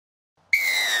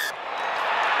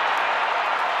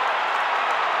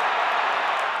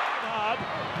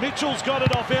Mitchell's got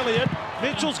it off Elliott.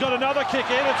 Mitchell's got another kick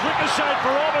in. It's ricocheted for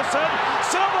Orbison.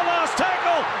 Silver last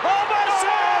tackle.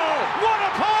 Orbison! What a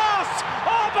pass!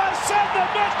 Orbison to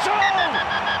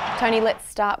Mitchell! Tony, let's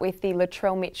start with the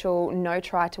Latrell Mitchell no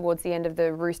try towards the end of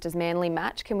the Roosters-Manly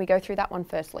match. Can we go through that one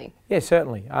firstly? Yeah,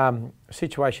 certainly. The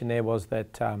situation there was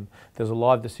that there was a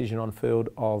live decision on field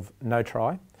of no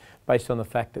try, based on the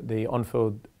fact that the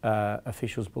on-field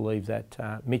officials believed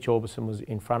that Mitch Orbison was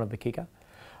in front of the kicker.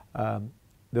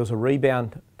 There was a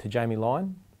rebound to Jamie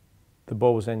Lyon. The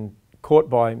ball was then caught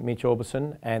by Mitch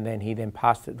Orbison, and then he then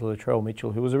passed it to Latrell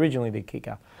Mitchell, who was originally the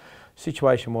kicker.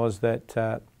 Situation was that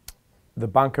the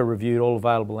bunker reviewed all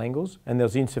available angles, and there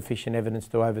was insufficient evidence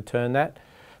to overturn that.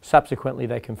 Subsequently,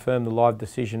 they confirmed the live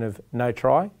decision of no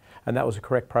try, and that was a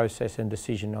correct process and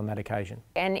decision on that occasion.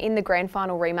 And in the grand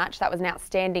final rematch, that was an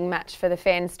outstanding match for the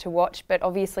fans to watch, but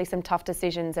obviously some tough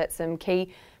decisions at some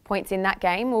key points in that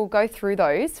game. We'll go through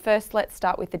those. First, let's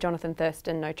start with the Jonathan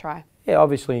Thurston no try. Yeah,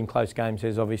 obviously in close games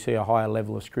there's obviously a higher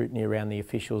level of scrutiny around the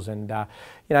officials, and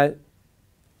you know,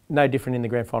 no different in the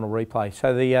grand final replay.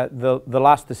 So the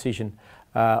last decision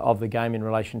of the game in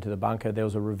relation to the bunker, there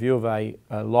was a review of a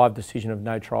live decision of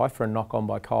no try for a knock-on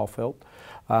by Kyle Felt.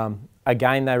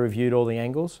 Again, they reviewed all the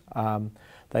angles.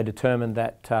 They determined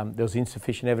that there was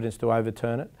insufficient evidence to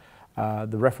overturn it.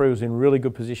 The referee was in really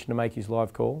good position to make his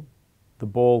live call. The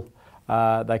ball,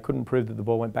 they couldn't prove that the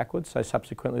ball went backwards, so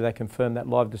subsequently they confirmed that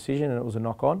live decision and it was a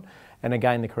knock-on. And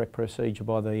again, the correct procedure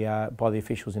by the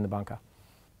officials in the bunker.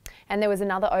 And there was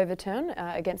another overturn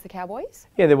against the Cowboys?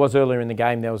 Yeah, there was earlier in the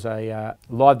game. There was a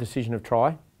live decision of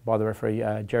try by the referee,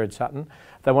 Jared Sutton.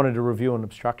 They wanted to review an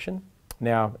obstruction.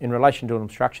 Now, in relation to an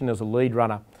obstruction, there was a lead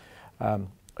runner,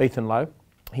 Ethan Lowe.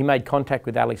 He made contact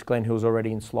with Alex Glenn, who was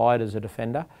already in slide as a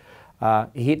defender.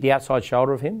 He hit the outside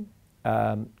shoulder of him.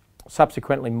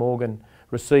 Subsequently, Morgan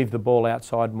received the ball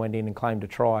outside and went in and claimed a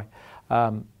try.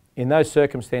 In those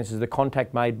circumstances, the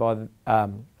contact made by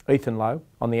Ethan Lowe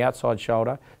on the outside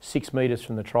shoulder, 6 metres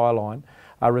from the try line,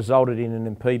 resulted in an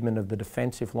impediment of the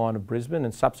defensive line of Brisbane,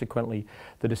 and subsequently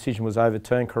the decision was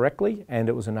overturned correctly and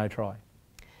it was a no try.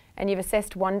 And you've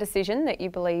assessed one decision that you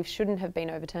believe shouldn't have been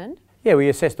overturned? Yeah, we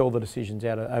assessed all the decisions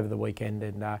over the weekend,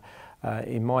 and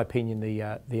in my opinion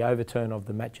the overturn of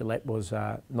the Matt Gillette was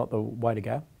not the way to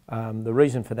go. The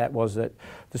reason for that was that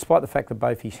despite the fact that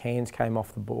both his hands came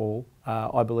off the ball,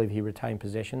 I believe he retained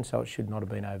possession, so it should not have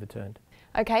been overturned.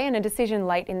 Okay, and a decision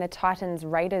late in the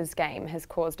Titans-Raiders game has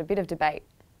caused a bit of debate.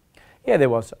 Yeah, there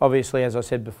was. Obviously, as I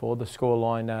said before, the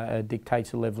scoreline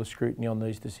dictates a level of scrutiny on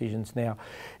these decisions. Now,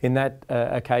 in that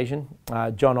occasion,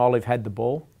 John Olive had the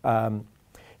ball.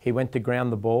 He went to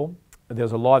ground the ball. There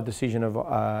was a live decision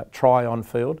of try on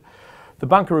field. The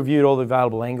bunker reviewed all the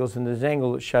available angles, and there's an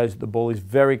angle that shows that the ball is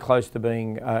very close to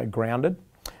being grounded,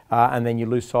 and then you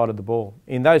lose sight of the ball.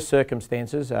 In those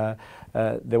circumstances,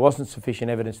 there wasn't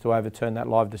sufficient evidence to overturn that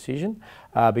live decision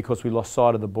because we lost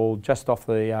sight of the ball just off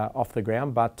the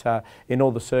ground. But in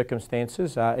all the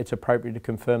circumstances, it's appropriate to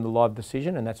confirm the live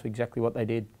decision, and that's exactly what they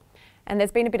did. And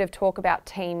there's been a bit of talk about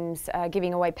teams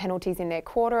giving away penalties in their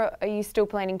quarter. Are you still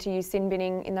planning to use sin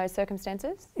binning in those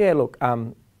circumstances? Yeah, look,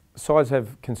 sides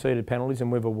have conceded penalties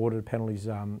and we've awarded penalties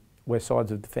where sides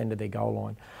have defended their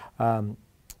goal line.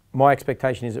 My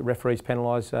expectation is that referees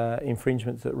penalise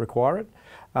infringements that require it.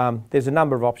 There's a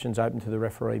number of options open to the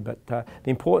referee, but the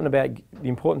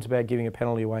importance about giving a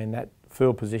penalty away in that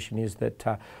field position is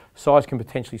that sides can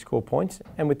potentially score points,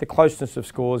 and with the closeness of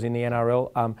scores in the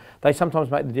NRL, they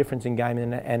sometimes make the difference in game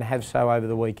and have so over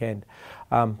the weekend.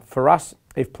 For us,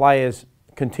 if players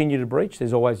continue to breach,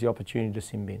 there's always the opportunity to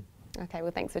sin bin. Okay,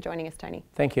 well thanks for joining us, Tony.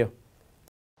 Thank you.